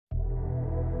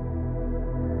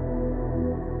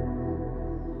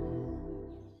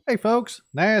Hey folks,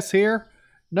 Nas here.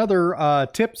 Another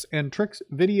tips and tricks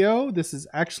video. This is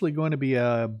actually going to be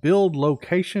a build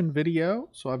location video.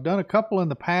 So I've done a couple in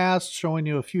the past showing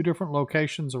you a few different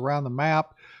locations around the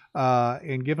map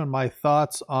and giving my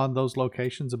thoughts on those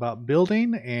locations about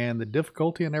building and the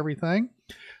difficulty and everything.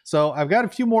 So I've got a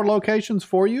few more locations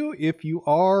for you. If you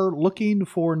are looking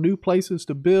for new places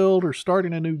to build or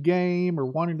starting a new game or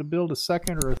wanting to build a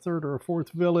second or a third or a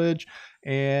fourth village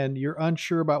and you're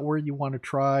unsure about where you want to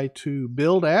try to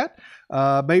build at,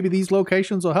 maybe these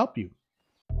locations will help you.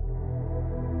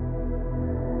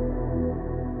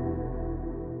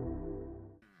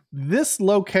 This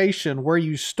location where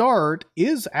you start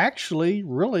is actually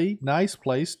really nice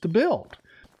place to build.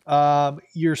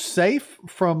 You're safe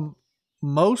from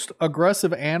most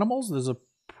aggressive animals. There's a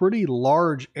pretty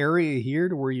large area here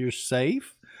to where you're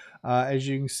safe. As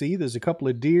you can see, there's a couple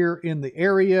of deer in the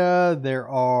area. There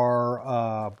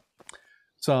are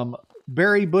some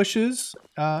berry bushes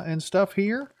and stuff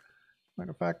here.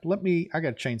 Matter of fact, I got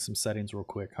to change some settings real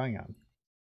quick. Hang on.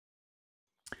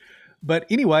 But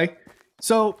anyway,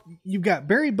 so you've got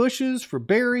berry bushes for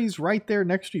berries right there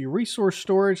next to your resource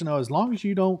storage. Now, as long as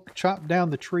you don't chop down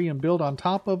the tree and build on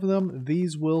top of them,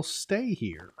 these will stay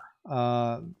here.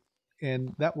 And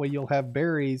that way you'll have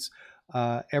berries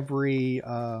every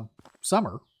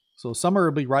summer. So summer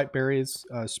will be ripe berries.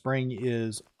 Spring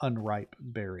is unripe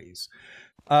berries.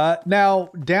 Now,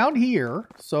 down here,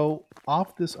 so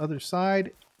off this other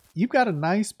side, you've got a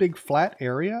nice big flat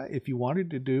area. If you wanted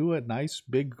to do a nice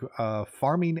big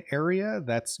farming area,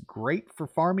 that's great for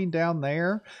farming down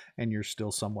there. And you're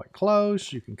still somewhat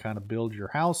close. You can kind of build your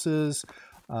houses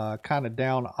kind of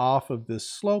down off of this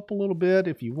slope a little bit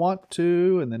if you want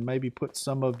to. And then maybe put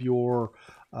some of your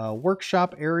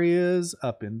workshop areas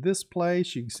up in this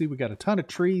place. You can see we got a ton of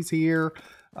trees here.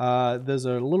 There's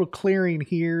a little clearing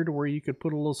here to where you could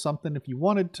put a little something if you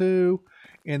wanted to.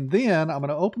 And then I'm going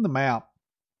to open the map,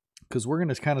 because we're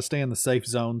going to kind of stay in the safe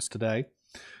zones today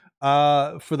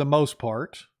for the most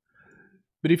part.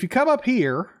 But if you come up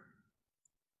here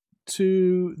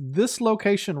to this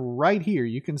location right here,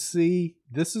 you can see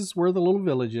this is where the little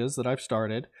village is that I've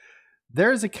started.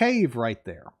 There's a cave right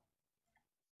there.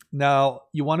 Now,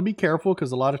 you want to be careful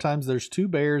because a lot of times there's two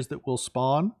bears that will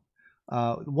spawn.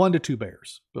 1 to 2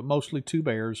 bears, but mostly 2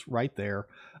 bears right there.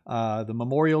 The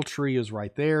memorial tree is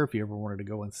right there if you ever wanted to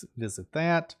go and visit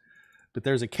that. But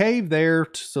there's a cave there,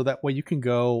 so that way you can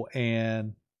go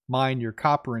and mine your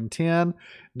copper and tin.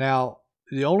 Now,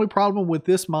 the only problem with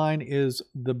this mine is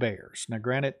the bears. Now,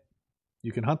 granted,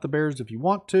 you can hunt the bears if you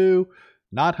want to,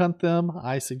 not hunt them.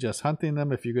 I suggest hunting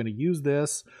them if you're going to use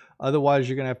this. Otherwise,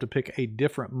 you're going to have to pick a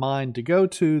different mine to go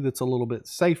to that's a little bit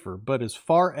safer. But as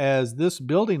far as this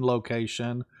building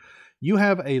location, you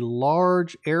have a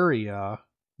large area.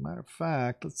 Matter of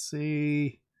fact, let's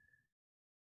see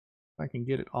I can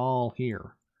get it all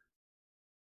here.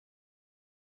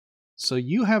 So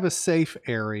you have a safe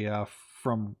area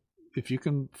from, if you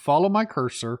can follow my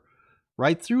cursor,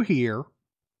 right through here.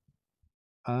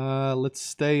 Let's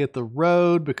stay at the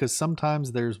road because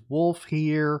sometimes there's wolf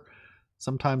here.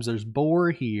 Sometimes there's boar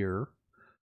here.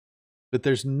 But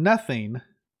there's nothing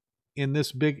in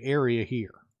this big area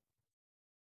here.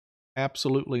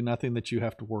 Absolutely nothing that you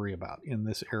have to worry about in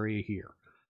this area here.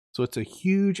 So it's a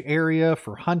huge area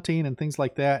for hunting and things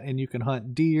like that. And you can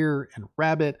hunt deer and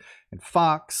rabbit and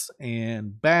fox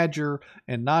and badger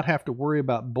and not have to worry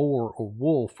about boar or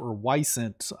wolf or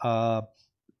wisent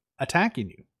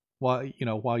attacking you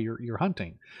while you're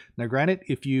hunting. Now, granted,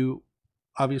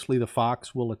 obviously the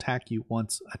fox will attack you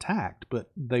once attacked,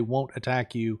 but they won't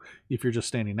attack you if you're just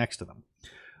standing next to them.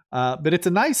 But it's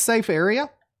a nice safe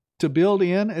area to build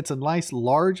in. It's a nice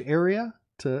large area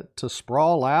to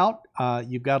sprawl out.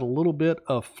 You've got a little bit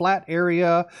of flat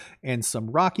area and some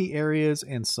rocky areas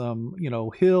and some,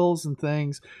 hills and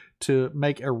things to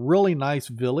make a really nice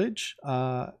village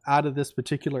out of this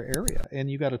particular area. And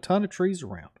you got a ton of trees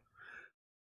around.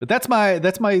 But that's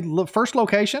my first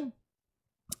location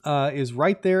is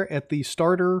right there at the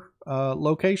starter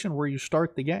location where you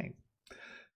start the game.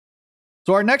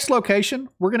 So our next location,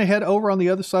 we're going to head over on the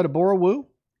other side of Borough,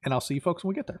 and I'll see you folks when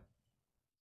we get there.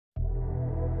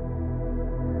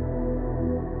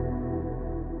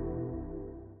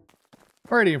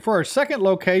 Alrighty, and for our second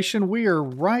location, we are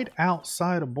right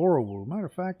outside of Borough. Matter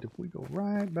of fact, if we go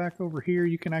right back over here,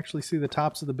 you can actually see the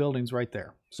tops of the buildings right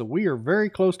there. So we are very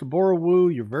close to Borough.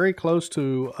 You're very close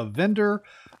to a vendor.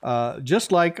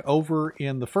 Just like over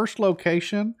in the first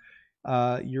location,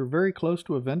 you're very close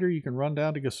to a vendor. You can run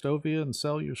down to Gustovia and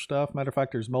sell your stuff. Matter of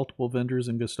fact, there's multiple vendors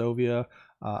in Gustovia.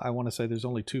 I want to say there's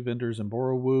only 2 vendors in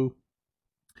Borough.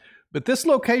 But this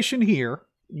location here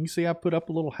You can see I put up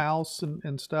a little house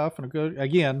and stuff, and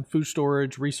again, food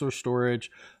storage, resource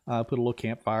storage. Put a little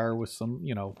campfire with some,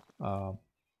 you know,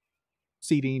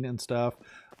 seating and stuff.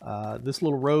 This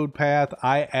little road path,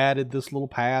 I added this little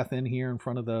path in here in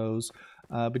front of those.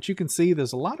 But you can see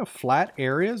there's a lot of flat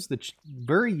areas that's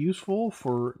very useful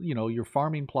for, you know, your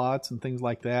farming plots and things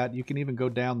like that. You can even go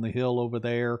down the hill over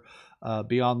there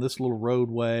beyond this little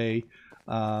roadway,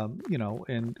 you know,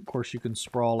 and of course you can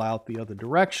sprawl out the other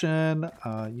direction.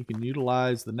 You can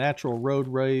utilize the natural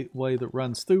roadway that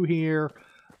runs through here.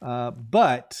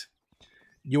 But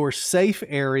your safe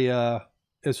area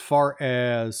as far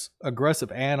as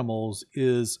aggressive animals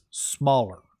is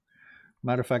smaller.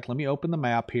 Matter of fact, let me open the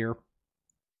map here.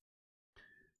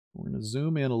 We're going to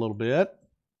zoom in a little bit.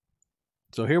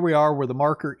 So here we are where the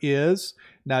marker is.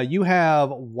 Now you have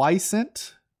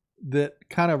wisent that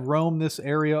kind of roam this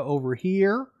area over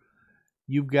here.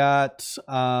 You've got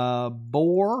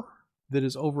boar that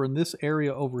is over in this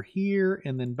area over here,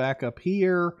 and then back up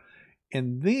here.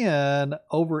 And then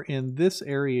over in this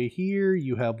area here,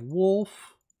 you have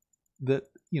wolf that,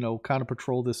 you know, kind of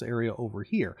patrol this area over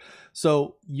here.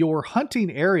 So your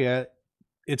hunting area,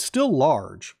 it's still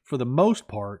large for the most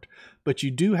part, but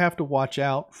you do have to watch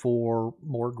out for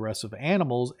more aggressive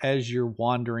animals as you're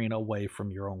wandering away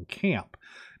from your own camp.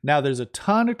 Now, there's a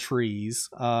ton of trees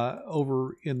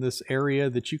over in this area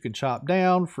that you can chop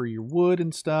down for your wood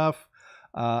and stuff.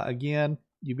 Again,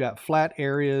 you've got flat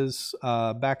areas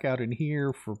back out in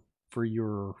here for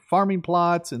your farming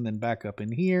plots, and then back up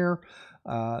in here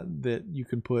that you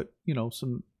can put, you know,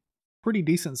 some pretty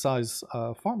decent size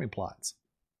farming plots.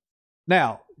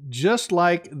 Now, just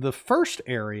like the first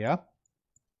area,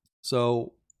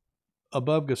 so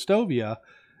above Gustovia,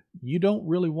 you don't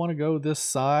really want to go this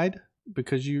side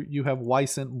because you have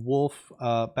wisent wolf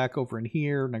back over in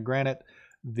here. Now, granted,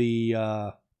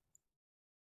 the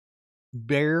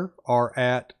bear are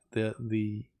at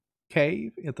the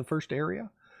cave at the first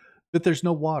area, but there's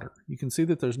no water. You can see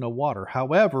that there's no water.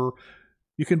 However,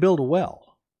 you can build a well.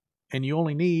 And you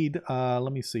only need,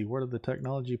 let me see, what are the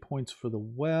technology points for the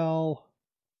well?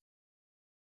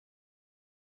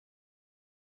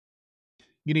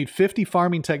 You need 50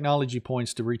 farming technology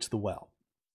points to reach the well.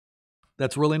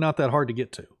 That's really not that hard to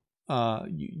get to.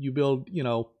 You build, you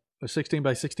know, a 16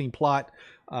 by 16 plot,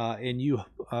 and you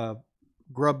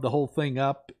grub the whole thing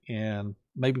up and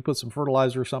maybe put some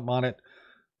fertilizer or something on it.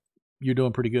 You're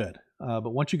doing pretty good.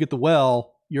 But once you get the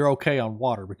well, you're okay on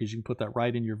water because you can put that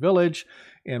right in your village,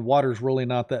 and water's really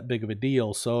not that big of a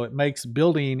deal. So it makes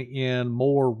building in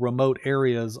more remote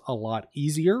areas a lot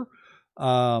easier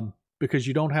because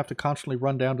you don't have to constantly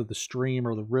run down to the stream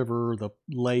or the river or the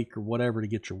lake or whatever to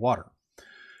get your water.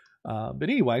 But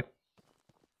anyway,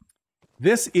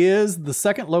 this is the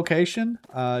second location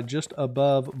just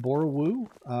above Borowu.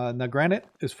 Now granted,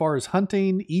 as far as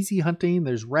hunting, easy hunting,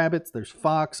 there's rabbits, there's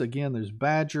fox, again, there's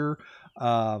badger.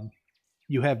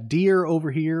 You have deer over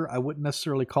here. I wouldn't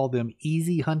necessarily call them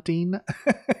easy hunting.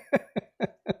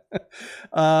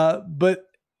 But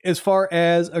as far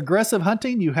as aggressive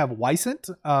hunting, you have wisent.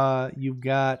 You've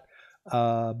got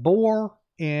boar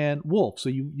and wolf. So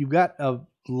you've got a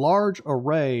large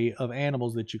array of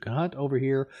animals that you can hunt over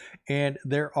here. And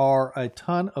there are a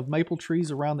ton of maple trees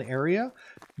around the area.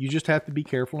 You just have to be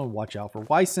careful and watch out for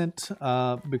wisent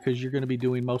because you're going to be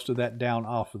doing most of that down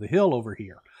off of the hill over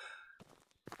here.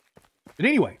 But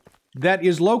anyway, that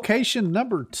is location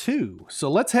number 2.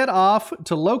 So let's head off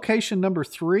to location number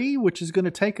 3, which is going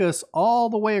to take us all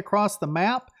the way across the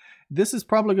map. This is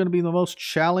probably going to be the most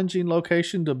challenging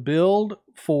location to build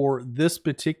for this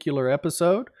particular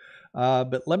episode.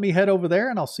 But let me head over there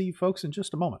and I'll see you folks in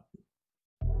just a moment.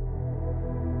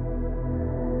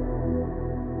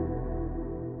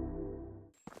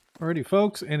 Alrighty,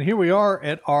 folks, and here we are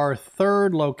at our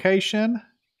third location.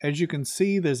 As you can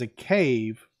see, there's a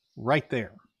cave right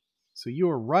there. So you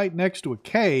are right next to a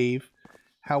cave.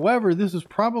 However, this is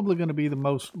probably going to be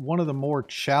one of the more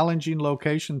challenging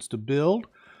locations to build.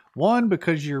 One,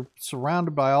 because you're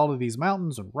surrounded by all of these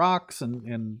mountains and rocks,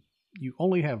 and you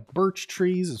only have birch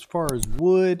trees as far as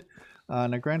wood.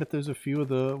 Now granted, there's a few of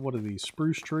the, what are these,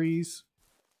 spruce trees?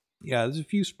 Yeah, there's a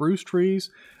few spruce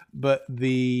trees, but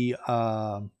the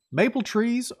maple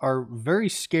trees are very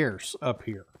scarce up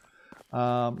here.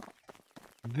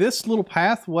 This little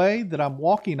pathway that I'm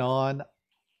walking on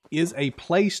is a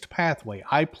placed pathway.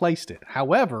 I placed it.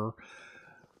 However,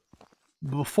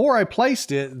 before I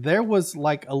placed it, there was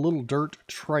like a little dirt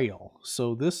trail.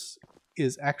 So this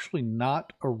is actually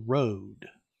not a road.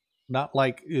 Not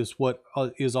like is what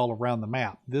is all around the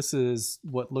map. This is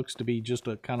what looks to be just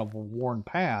a kind of a worn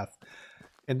path.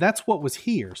 And that's what was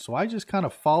here. So I just kind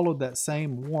of followed that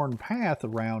same worn path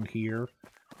around here.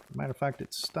 Matter of fact,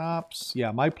 it stops.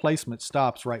 Yeah, my placement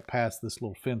stops right past this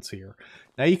little fence here.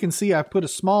 Now you can see I've put a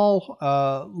small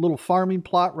little farming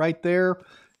plot right there.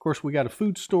 Of course, we got a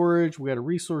food storage, we got a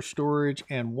resource storage,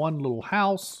 and one little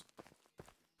house.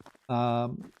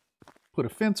 Put a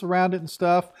fence around it and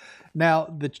stuff.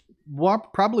 Now,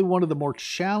 probably one of the more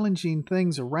challenging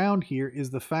things around here is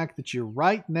the fact that you're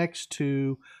right next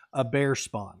to a bear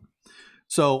spawn.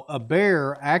 So a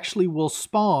bear actually will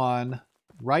spawn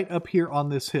right up here on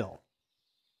this hill.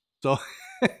 So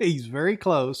he's very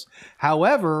close.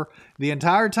 However, the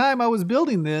entire time I was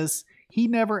building this, he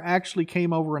never actually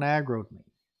came over and aggroed me.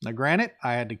 Now, granted,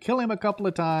 I had to kill him a couple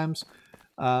of times,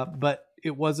 but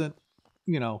it wasn't,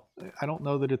 you know, I don't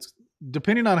know that it's,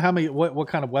 depending on how many, what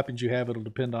kind of weapons you have, it'll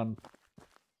depend on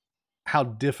how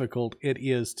difficult it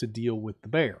is to deal with the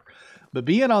bear. But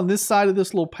being on this side of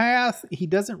this little path, he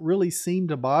doesn't really seem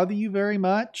to bother you very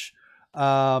much.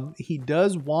 He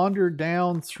does wander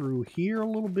down through here a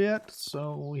little bit.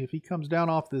 So if he comes down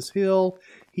off this hill,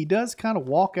 he does kind of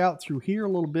walk out through here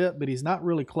a little bit, but he's not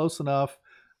really close enough,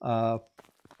 or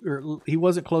he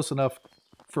wasn't close enough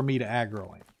for me to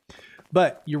aggro him.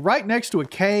 But you're right next to a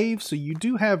cave, so you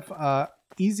do have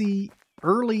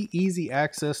early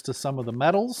access to some of the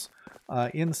metals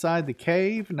inside the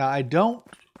cave. Now, I don't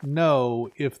know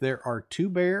if there are 2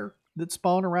 bear that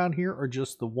spawn around here or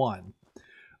just the one.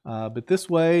 But this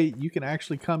way, you can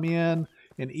actually come in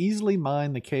and easily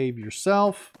mine the cave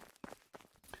yourself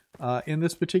in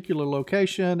this particular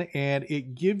location, and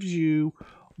it gives you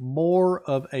more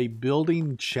of a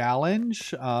building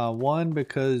challenge. One,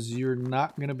 because you're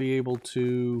not going to be able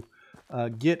to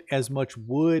get as much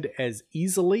wood as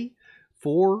easily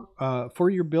for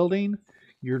your building.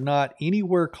 You're not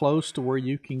anywhere close to where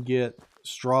you can get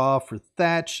straw for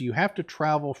thatch. You have to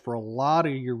travel for a lot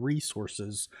of your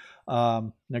resources.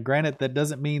 Now, granted, that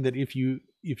doesn't mean that if you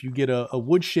get a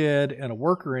woodshed and a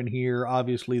worker in here,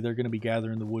 obviously they're going to be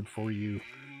gathering the wood for you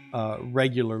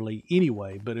regularly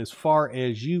anyway. But as far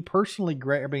as you personally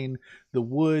grabbing the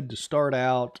wood to start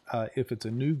out, if it's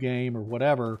a new game or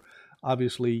whatever,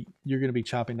 obviously you're going to be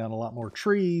chopping down a lot more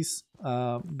trees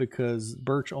because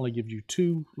birch only gives you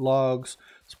 2 logs,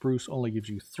 spruce only gives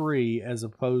you 3, as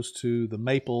opposed to the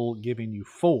maple giving you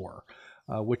 4.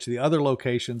 Which the other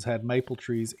locations had maple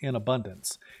trees in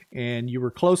abundance. And you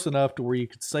were close enough to where you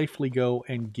could safely go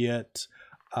and get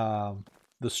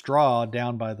the straw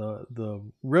down by the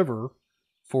river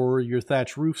for your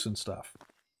thatch roofs and stuff.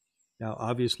 Now,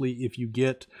 obviously, if you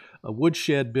get a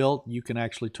woodshed built, you can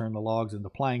actually turn the logs into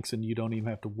planks, and you don't even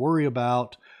have to worry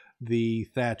about the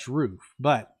thatch roof.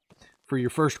 But for your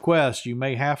first quest, you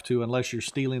may have to, unless you're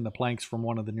stealing the planks from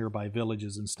one of the nearby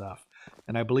villages and stuff.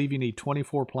 And I believe you need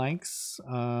 24 planks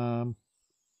for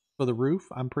the roof,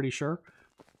 I'm pretty sure,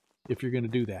 if you're going to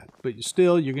do that. But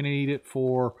still, you're going to need it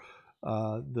for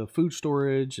the food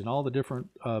storage, and all the different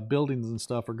buildings and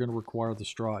stuff are going to require the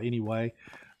straw anyway.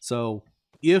 So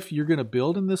if you're going to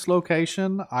build in this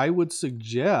location, I would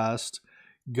suggest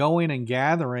going and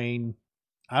gathering,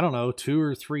 I don't know,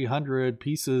 200 or 300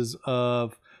 pieces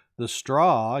of the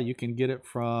straw. You can get it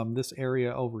from this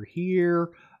area over here.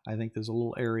 I think there's a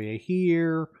little area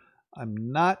here.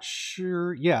 I'm not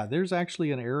sure. Yeah, there's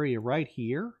actually an area right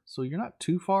here, so you're not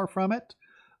too far from it.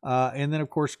 And then,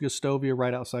 of course, Gustovia,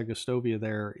 right outside Gustovia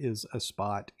there is a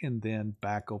spot, and then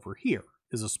back over here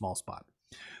is a small spot.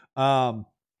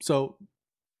 So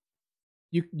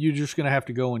you're just going to have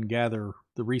to go and gather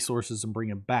the resources and bring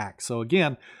them back. So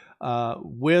again,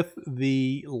 with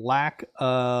the lack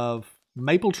of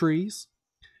maple trees,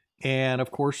 and of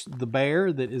course the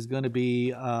bear that is going to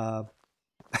be,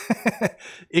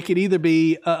 it could either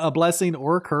be a blessing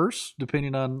or a curse,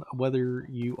 depending on whether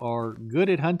you are good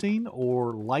at hunting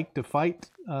or like to fight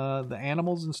the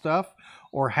animals and stuff,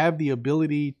 or have the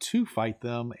ability to fight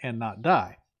them and not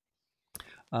die.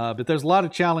 But there's a lot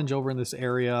of challenge over in this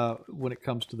area when it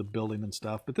comes to the building and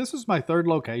stuff. But this is my 3rd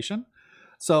location.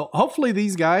 So hopefully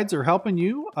these guides are helping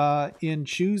you in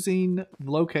choosing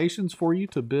locations for you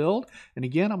to build. And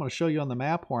again, I'm going to show you on the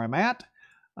map where I'm at.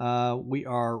 We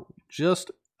are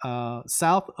just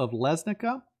south of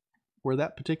Lesnica, where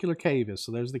that particular cave is.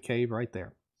 So there's the cave right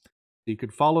there. You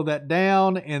could follow that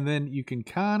down, and then you can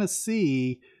kind of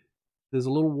see there's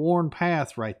a little worn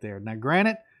path right there. Now,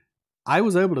 granted, I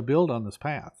was able to build on this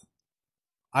path.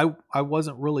 I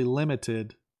wasn't really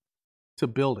limited to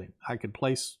building. I could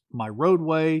place my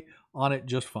roadway on it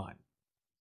just fine.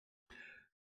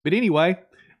 But anyway,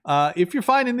 if you're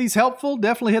finding these helpful,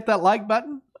 definitely hit that like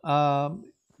button.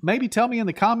 Maybe tell me in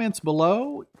the comments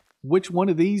below which one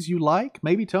of these you like.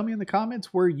 Maybe tell me in the comments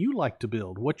where you like to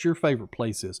build, what your favorite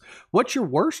place is. What's your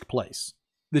worst place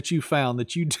that you found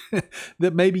that you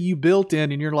that maybe you built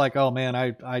in and you're like, oh man,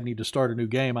 I need to start a new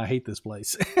game. I hate this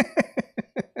place.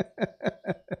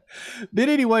 But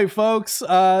anyway, folks,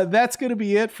 that's going to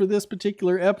be it for this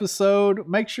particular episode.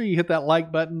 Make sure you hit that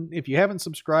like button. If you haven't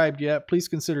subscribed yet, please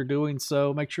consider doing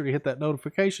so. Make sure to hit that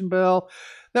notification bell.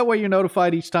 That way you're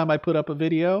notified each time I put up a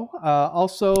video.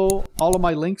 Also, all of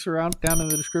my links are down in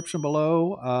the description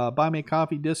below. Buy Me a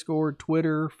Coffee, Discord,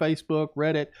 Twitter, Facebook,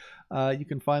 Reddit. You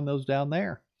can find those down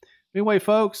there. Anyway,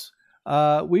 folks,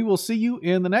 we will see you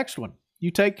in the next one.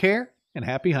 You take care and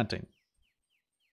happy hunting.